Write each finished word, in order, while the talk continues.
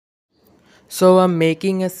So I'm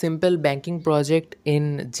making a simple banking project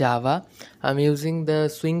in Java. I'm using the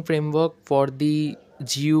Swing framework for the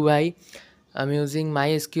GUI. I'm using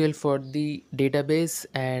MySQL for the database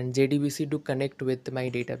and JDBC to connect with my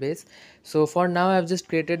database. So for now, I've just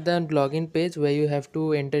created the login page where you have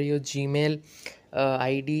to enter your Gmail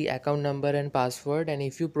ID, account number, and password. And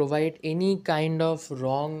if you provide any kind of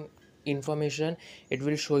wrong information, it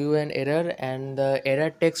will show you an error, and the error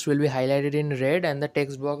text will be highlighted in red, and the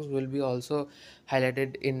text box will be also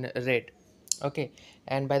highlighted in red. Okay,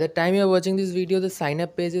 and by the time you're watching this video, the sign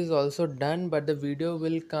up page is also done, but the video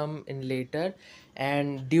will come in later.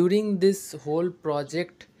 And during this whole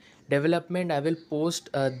project development, I will post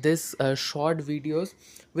this short videos,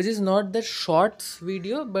 which is not the shorts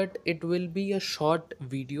video, but it will be a short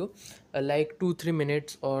video, like 2 3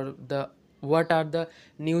 minutes, or the what are the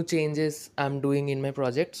new changes I'm doing in my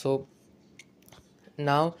project. So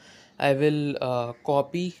now I will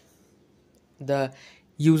copy the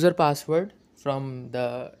user password from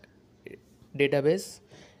the database,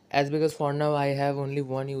 as because for now I have only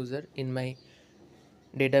one user in my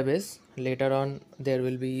database. Later on there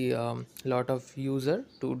will be lot of user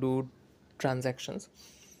to do transactions.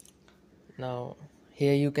 Now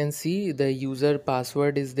here you can see the user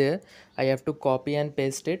password is there. I have to copy and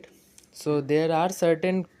paste it. So there are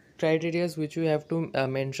certain criteria which you have to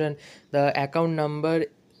mention. The account number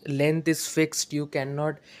length is fixed. You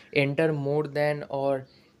cannot enter more than or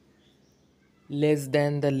less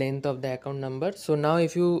than the length of the account number. So now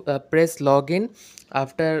if you press login,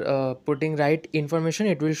 after putting right information,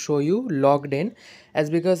 it will show you logged in. As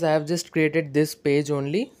because I have just created this page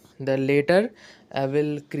only, the later I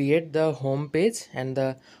will create the home page and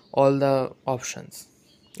the all the options.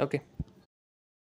 Okay.